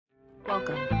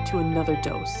Welcome to another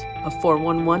dose of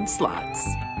 411 Slots.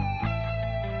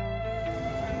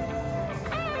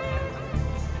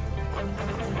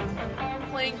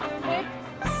 Playing Quick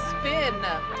Spin.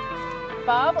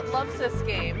 Bob loves this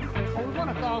game. Oh, we won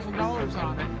 $1,000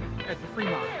 on it at the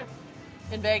Fremont.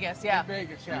 In Vegas, yeah. In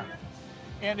Vegas, yeah.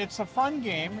 And it's a fun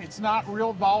game. It's not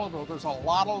real volatile. There's a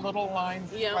lot of little line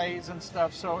plays and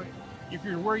stuff. So if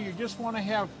you're where you just want to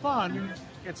have fun,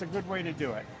 it's a good way to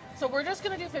do it. So we're just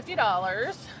going to do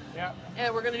 $50. Yeah.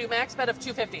 And we're going to do max bet of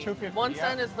 $2.50. $2.50, 1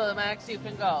 cent is the max you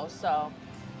can go, so.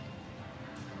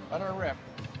 Let her rip.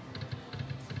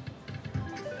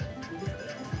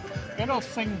 It'll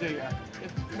sing to you.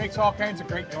 It makes all kinds of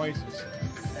great noises.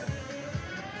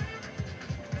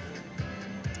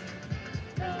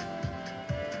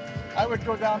 I would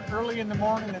go down early in the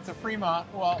morning at the Fremont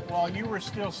while you were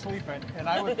still sleeping, and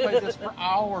I would play this for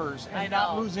hours and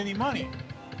not lose any money.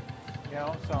 You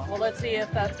know, so. Well, let's see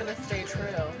if that's going to stay true.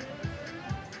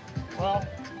 Well,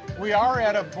 we are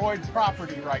at a Boyd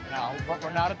property right now, but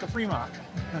we're not at the Fremont.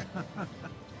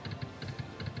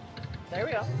 There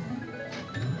we go.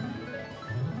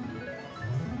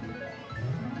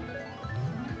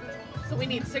 So we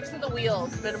need 6 of the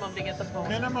wheels minimum to get the bonus.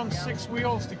 Minimum 6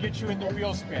 wheels to get you in the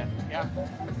wheel spin. Yeah.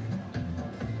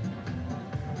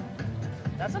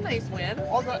 That's a nice win.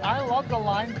 Oh, I love the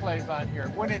line plays on here.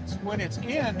 When it's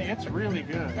in, it's really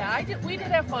good. Yeah, we did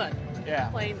have fun. Yeah.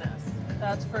 Playing this.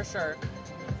 That's for sure.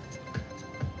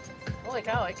 Holy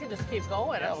cow! I can just keep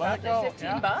going. Yeah, I'm let it go.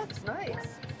 $15.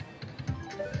 Nice.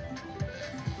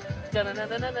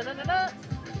 Da-na-na-na-na-na-na-na.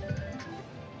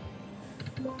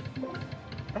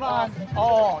 Come on.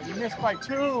 Oh, you missed by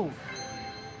 2.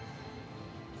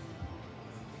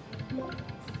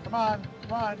 Come on.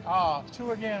 Come on. Oh,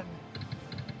 2 again.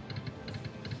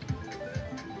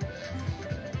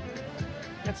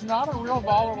 It's not a real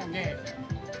volatile game.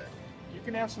 You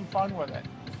can have some fun with it.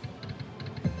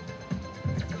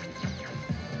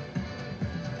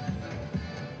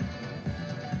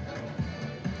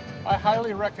 I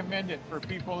highly recommend it for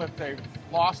people if they've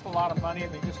lost a lot of money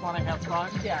and they just want to have fun.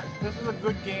 Yeah. This is a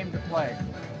good game to play.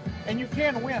 And you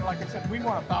can win. Like I said, we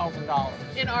won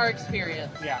 $1,000. In our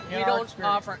experience. Yeah. We don't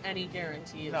offer any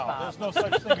guarantees, No, Bob. there's no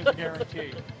such thing as a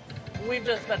guarantee. We've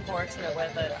just been fortunate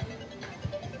with it.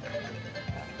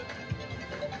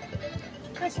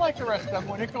 It's like the rest of them.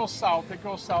 When it goes south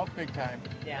big time.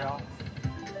 Yeah.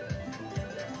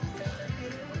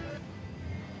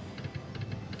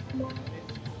 You know?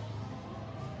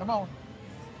 Come on.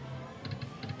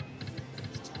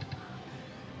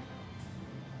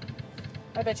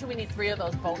 I bet you we need 3 of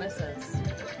those bonuses.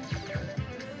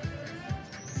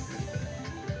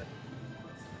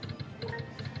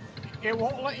 It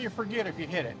won't let you forget if you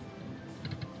hit it.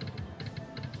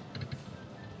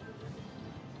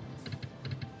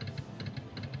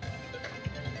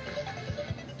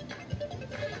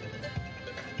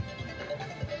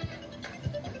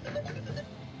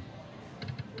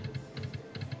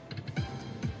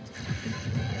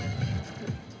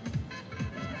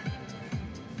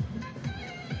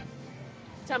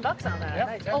 $10 on that. Yep,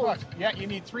 Nice. $10. Yeah, you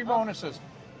need 3 bonuses.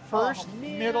 First,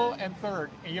 man. middle, and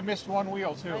third. And you missed 1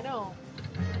 wheel, too. I know.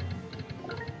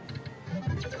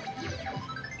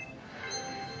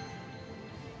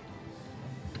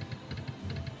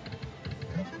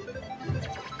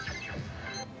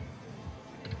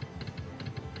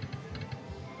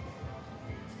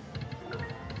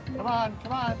 Come on,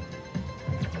 come on.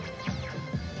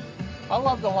 I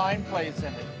love the line plays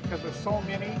in it because there's so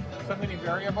many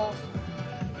variables.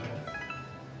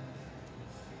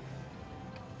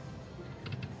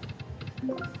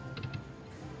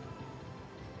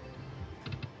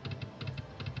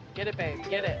 Get it, babe.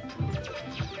 Get it.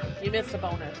 You missed a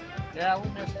bonus. Yeah, we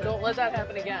missed it. Don't let that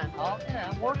happen again. Okay,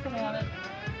 I'm working on it.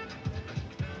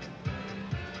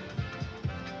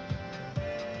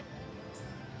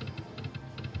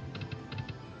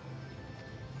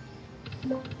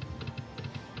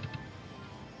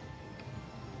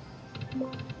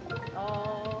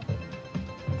 Oh.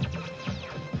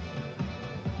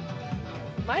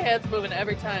 My head's moving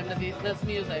every time to this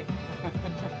music.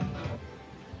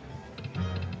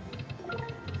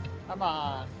 Come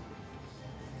on.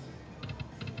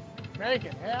 Make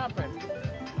it happen.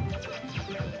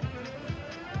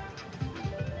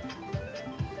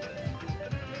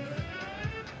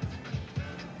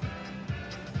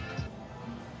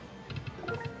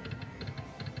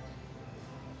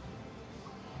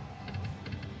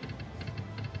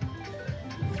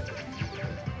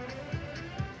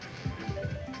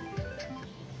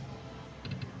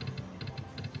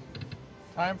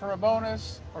 Time for a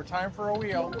bonus or time for a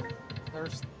wheel.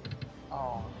 There's,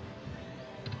 oh.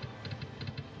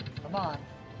 Come on.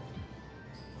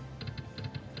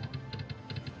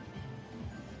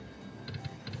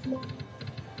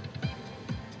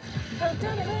 Dun,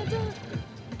 dun, dun, dun.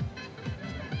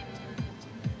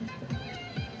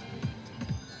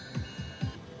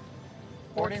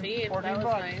 14, that was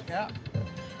bucks. nice. Yeah.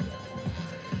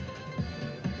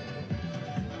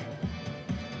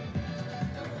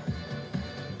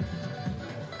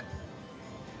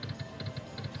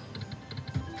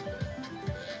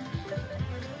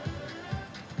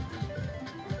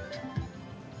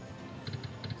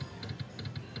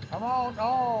 Come on,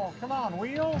 oh, come on,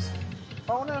 wheels,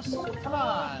 bonus, come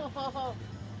on.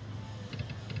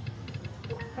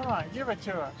 Come on, give it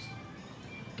to us.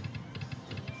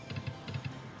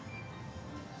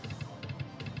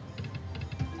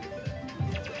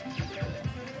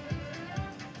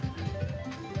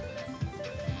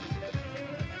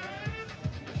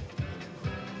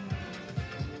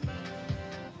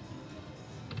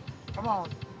 Come on.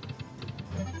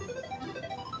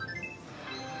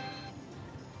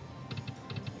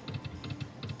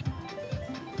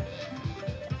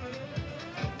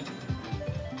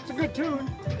 It's a good tune.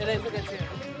 It is a good tune.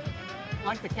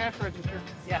 Like the cash register.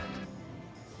 Yeah.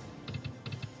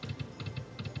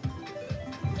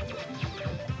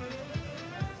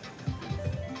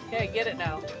 Okay, get it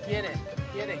now. Get it.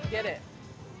 Get it. Get it.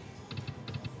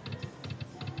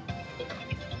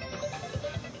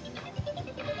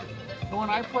 When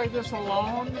I play this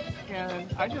alone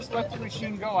and I just let the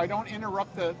machine go, I don't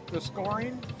interrupt the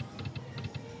scoring.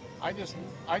 I just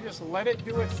let it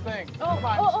do its thing. Oh, come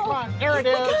on, oh, come on. There it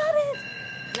is. We got it.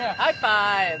 Yeah. High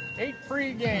five. 8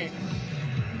 free games.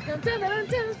 Dun, dun, dun,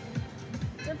 dun.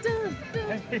 Dun, dun,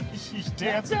 dun. She's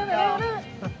dancing Dun, now. dun,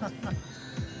 dun.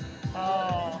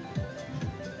 Oh.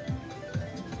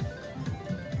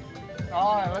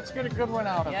 All right, let's get a good one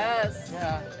out of Yes. it.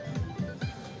 Yeah.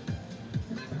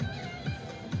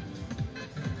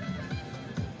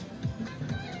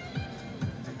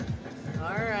 All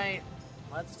right.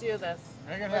 Let's do this.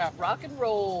 Make it Let's happen. rock and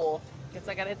roll. Guess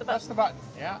I gotta hit the Press button. the button.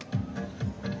 Yeah.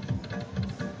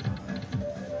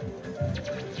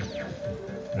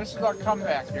 This is our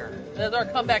comeback here. This is our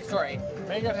comeback story.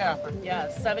 Make it happen. Yeah,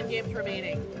 7 games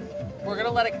remaining. We're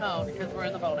gonna let it count because we're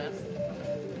in the bonus.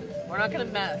 We're not gonna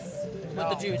mess with No.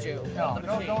 the juju. No, the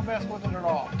no, machine. don't mess with it at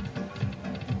all.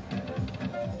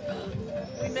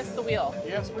 We missed the wheel.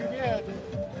 Yes, we did.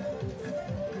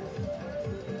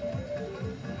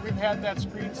 We've had that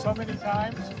screen so many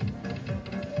times.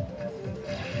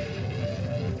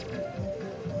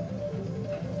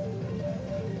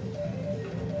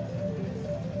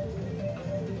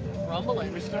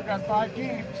 Rumbling. We still got 5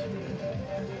 games.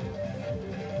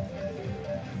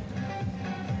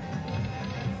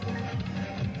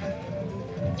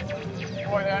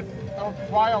 Boy, that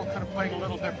wild could have played a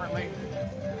little differently.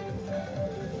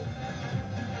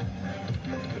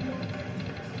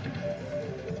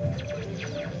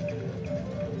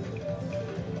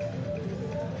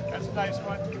 That's a nice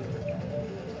one.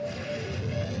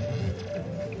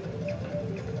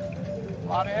 A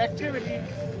lot of activity.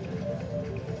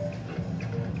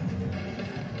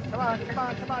 Come on, come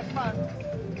on, come on, come on.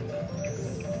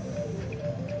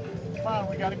 Come on,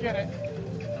 we gotta get it.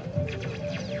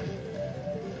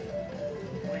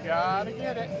 We gotta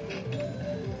get it.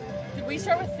 Did we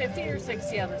start with 50 or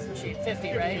 60 on this machine?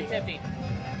 50, right? 50.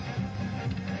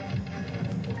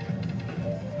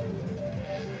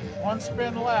 One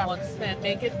spin left. One spin.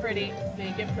 Make it pretty.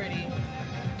 Make it pretty.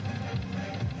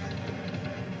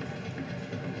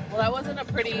 Well, that wasn't a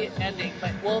pretty ending,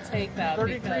 but we'll take that.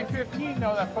 33-15,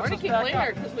 no, that We're puts going us to keep back playing up.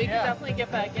 her because we can definitely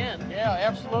get back in. Yeah,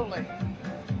 absolutely.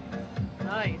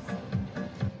 Nice.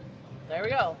 There we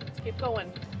go. Let's keep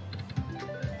going.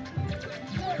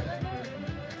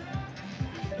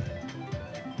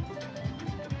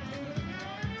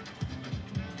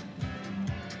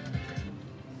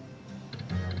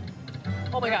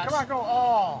 Oh my gosh. Come on, go.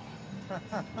 Oh.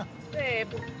 Babe.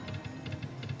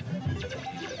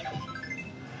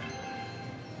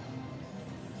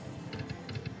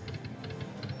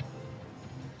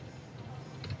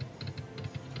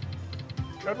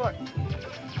 Good one.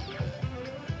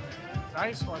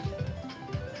 Nice one.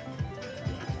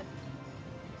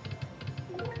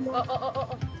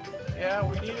 Oh. Yeah,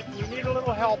 we need a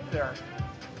little help there.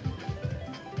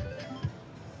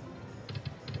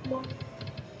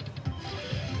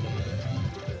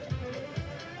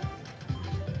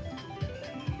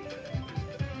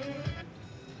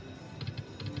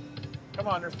 Come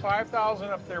on, there's 5,000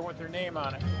 up there with their name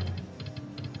on it.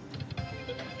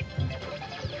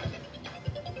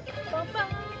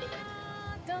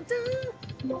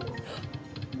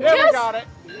 Yeah, Yes! we got it.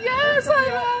 Yes,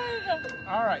 I won!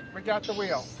 All right, we got the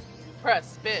wheel.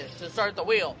 Press spin to start the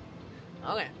wheel.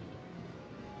 Okay.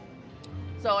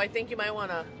 So I think you might want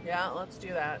to, yeah, let's do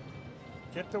that.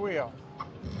 Get the wheel.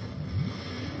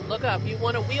 Look up. You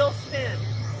want a wheel spin.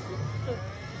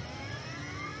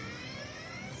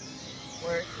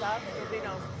 Where it stops, nobody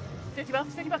knows.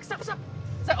 $50, $50. Stop, stop.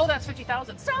 Oh, that's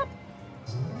 50,000. Stop.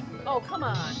 Oh, come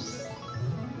on.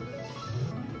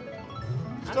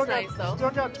 That's nice, though. Still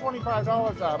got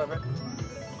 $25 out of it.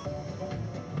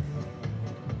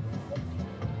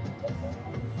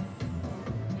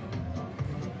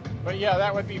 But yeah,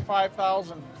 that would be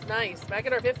 5,000. Nice. Back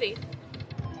at our 50.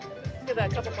 Let's do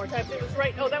that a couple more times. It was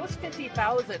right. Oh, that was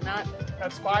 50,000, not.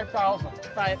 That's 5,000.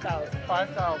 5,000.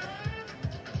 5,000. That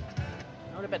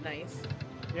would have been nice.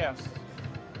 Yes.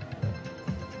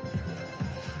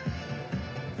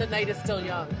 The night is still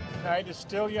young. Night is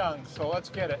still young, so let's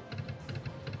get it.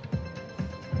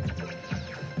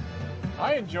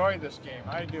 I enjoy this game.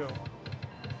 I do.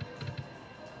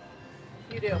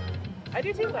 You do. I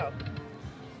do too, though.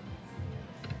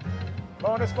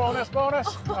 Bonus, bonus, bonus.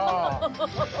 Oh.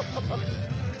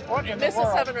 What in the Missed world?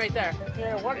 a 7 right there.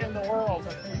 Yeah, what in the world?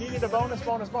 We needed a bonus,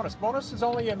 bonus, bonus. Bonus is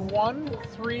only in 1,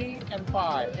 3, and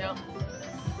 5. Yeah.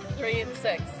 3 and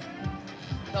 6.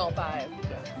 No, 5.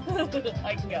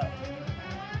 I can go.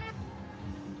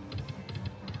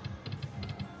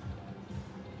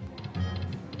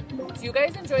 Do you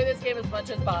guys enjoy this game as much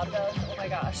as Bob does? Oh my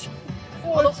gosh.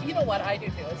 Well, Although, you know what? I do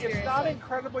too. it's not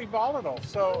incredibly volatile.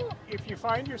 So if you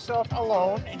find yourself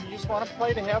alone and you just want to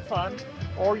play to have fun,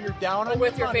 or you're down on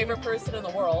with your money, favorite person in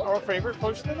the world. or favorite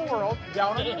person in the world,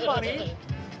 down on your money,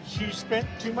 you spent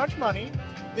too much money,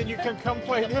 then you can come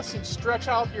play this and stretch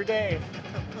out your day.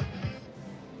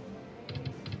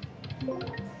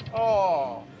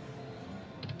 Oh.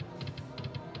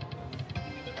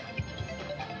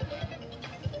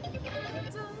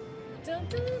 Dun,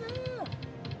 dun, dun.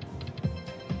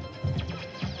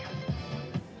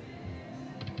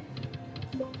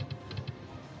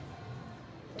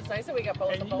 It's nice that we got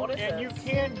both the bonuses. And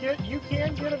you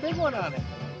can get a big one on it.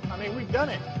 I mean, we've done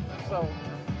it. So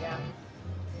Yeah.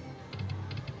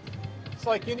 it's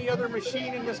like any other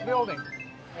machine in this building.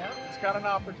 Yeah. It's got an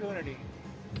opportunity.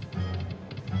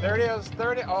 There it is.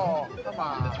 There it is. Oh, come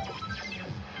on.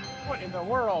 What in the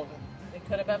world? It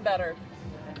could have been better.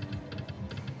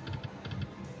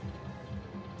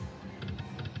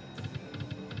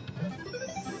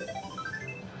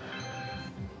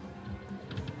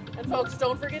 And folks,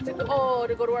 don't forget to go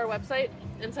to our website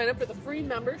and sign up for the free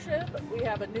membership. We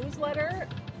have a newsletter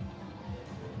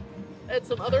and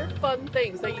some other fun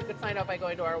things that you can find out by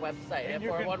going to our website at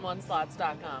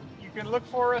 411slots.com. You can look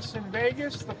for us in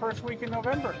Vegas the first week in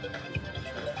November.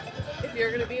 If you're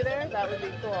going to be there, that would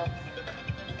be cool.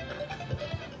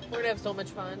 We're going to have so much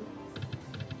fun.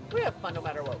 We have fun no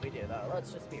matter what we do, though.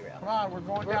 Let's just be real. Come on, we're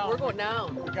going down. We're going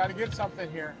down. We got to get something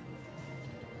here.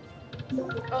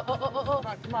 Oh.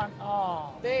 Come on.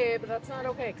 Oh. Babe, that's not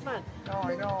okay. Come on. No,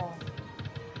 I know.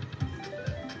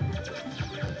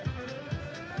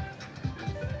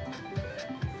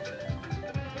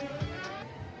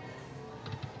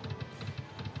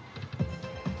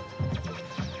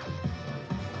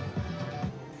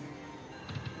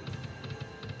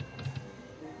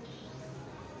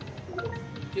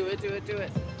 Do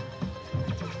it.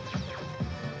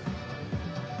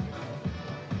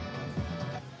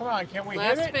 Come on, can we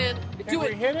Last hit spin. it? Do Can it.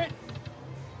 we hit it?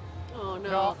 Oh, no.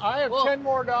 No, I have Well, $10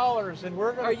 more, and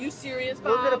we're gonna. Are you serious,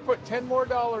 Bob? We're gonna put $10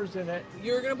 more in it.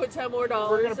 You're going to put $10 more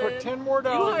We're gonna put in? $10 more You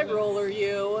high in it. roller,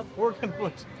 you. We're gonna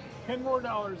put $10 more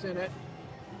in it,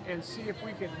 and see if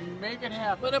we can make it I'm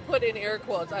happen. going to put in air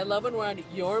quotes. I love when we're on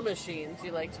your machines.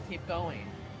 You like to keep going.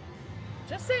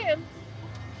 Just saying.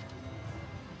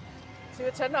 See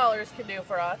what $10 can do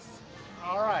for us.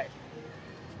 All right.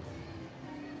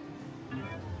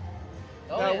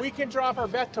 Oh, Now yeah. we can drop our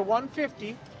bet to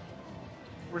 150.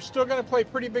 We're still going to play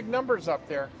pretty big numbers up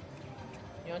there.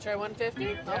 You want to try 150?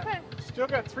 Yeah. Okay. Still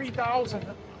got 3,000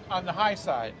 on the high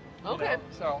side. you Okay. know.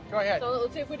 So go ahead. So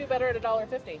let's see if we do better at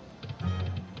 $1.50.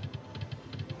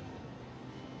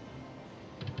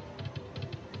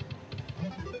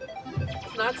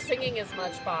 It's not singing as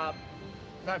much, Bob.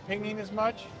 Not pinging as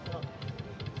much. No.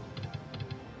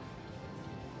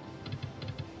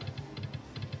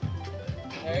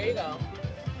 There you go.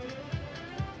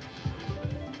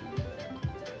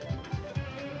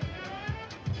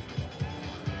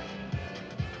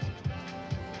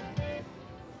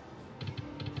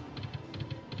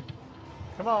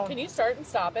 Come on. Can you start and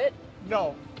stop it?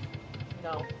 No.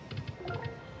 No.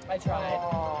 I tried.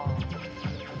 Oh.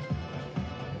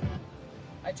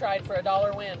 I tried for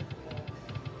 $1 win.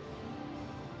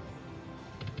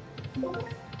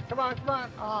 Come on, come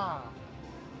on. Ah.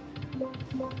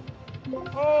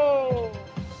 Oh,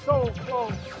 so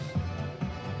close.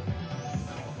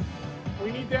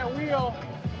 We need that wheel.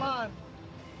 Come on.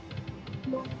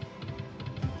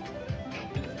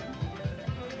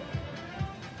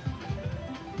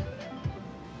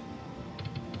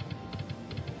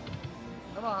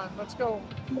 Come on, let's go.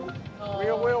 Oh.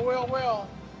 Wheel.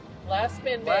 Last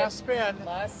spin, babe. Last spin.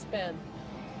 Last spin.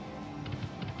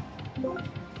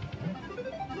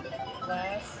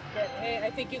 Last spin. Hey, I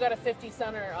think you got a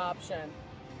 50-center option.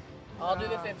 I'll do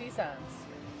the 50 cents.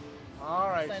 All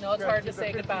right. So I know it's hard to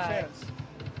say goodbye.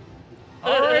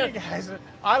 All righty, guys.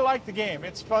 I like the game.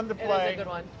 It's fun to play. It is a good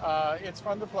one. It's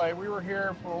fun to play. We were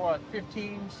here for what,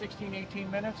 15, 16,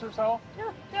 18 minutes or so?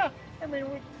 Yeah. I mean,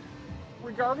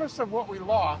 regardless of what we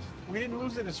lost, we didn't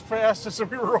lose it as fast as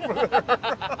we were over there.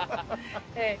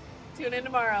 Hey, tune in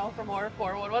tomorrow for more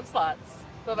 411 slots.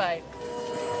 Bye-bye.